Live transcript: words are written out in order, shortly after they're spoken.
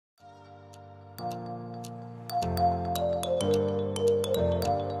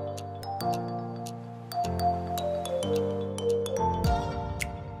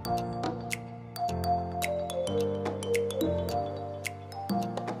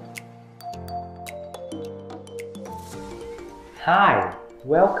Hi,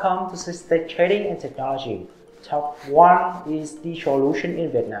 welcome to System Trading and Technology. Top 1 is the solution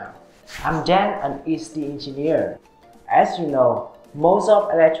in Vietnam. I'm Dan, an ESD engineer. As you know, most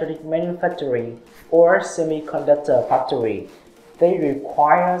of electronic manufacturing or semiconductor factory, they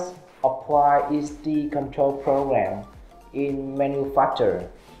require apply ESD control program in manufacture.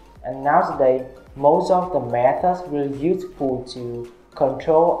 And nowadays, most of the methods really useful to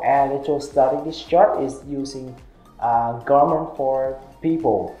control electrostatic discharge is using garment for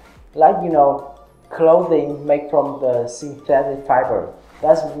people, like clothing made from the synthetic fiber.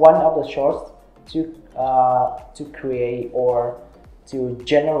 That's one of the sources to create or to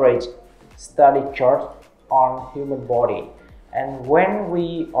generate static charge on human body. And when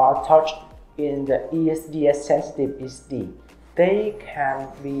we are touched in the ESD sensitive ESD, they can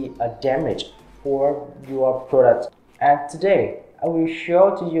be a damage for your product. And today I will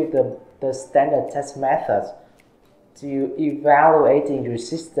show to you the standard test methods to evaluating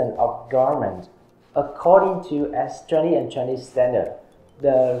resistance of garment. According to S20 and 20 standard,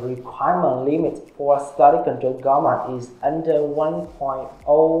 the requirement limit for static control garment is under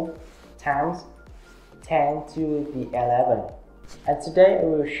 1.0 times 10 to the 11. And today I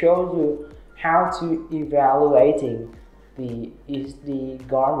will show you how to evaluating the ESD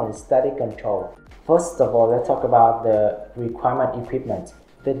garment static control. First of all, let's talk about the requirement equipment.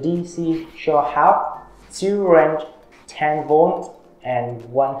 The DC should have two range 10 volts and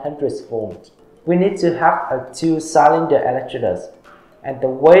 100 volts. We need to have a 2-cylinder electrodes, and the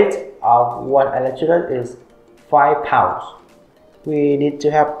weight of one electrode is 5 pounds. We need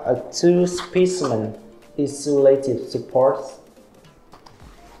to have a 2 specimen insulative supports.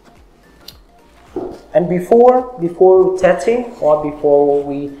 And before testing or before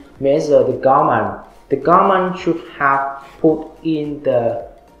we measure the garment should have put in the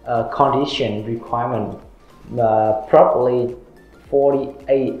condition requirement probably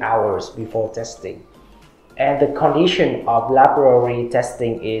 48 hours before testing. And the condition of laboratory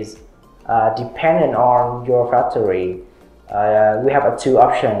testing is dependent on your factory. We have two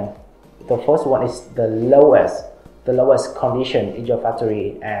options. The first one is the lowest condition in your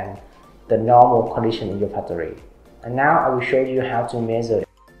factory and the normal condition in your factory. And now I will show you how to measure it.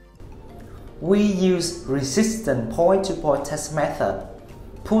 We use resistant point-to-point test method.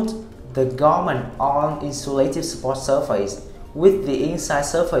 Put the garment on insulative support surface with the inside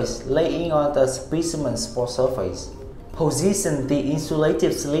surface laying on the specimen support surface. Position the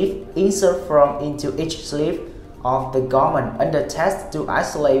insulative sleeve insert from into each sleeve of the garment under test to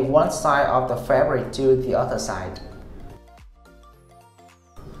isolate one side of the fabric to the other side.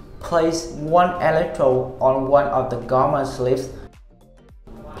 Place one electrode on one of the garment sleeves.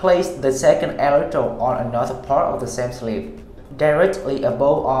 Place the second electrode on another part of the same sleeve, directly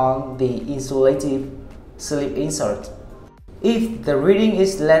above on the insulative sleeve insert. If the reading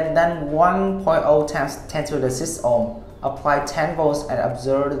is less than 1.0 times 10 to the 6 ohm, apply 10 volts and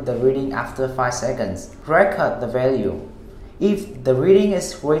observe the reading after 5 seconds. Record the value. If the reading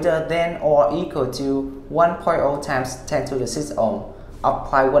is greater than or equal to 1.0 times 10 to the 6 ohm,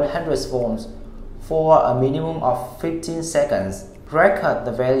 apply 100 volts for a minimum of 15 seconds. Record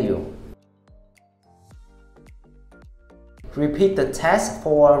the value. Repeat the test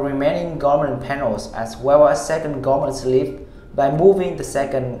for remaining garment panels as well as second garment sleeve by moving the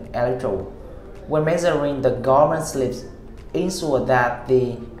second electrode. When measuring the garment sleeves, ensure that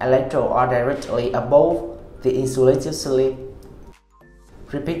the electrodes are directly above the insulative sleeve.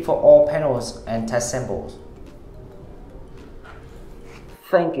 Repeat for all panels and test samples.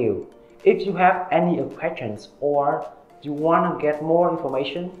 Thank you. If you have any questions or you want to get more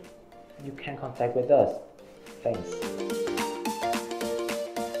information, you can contact with us. Thanks.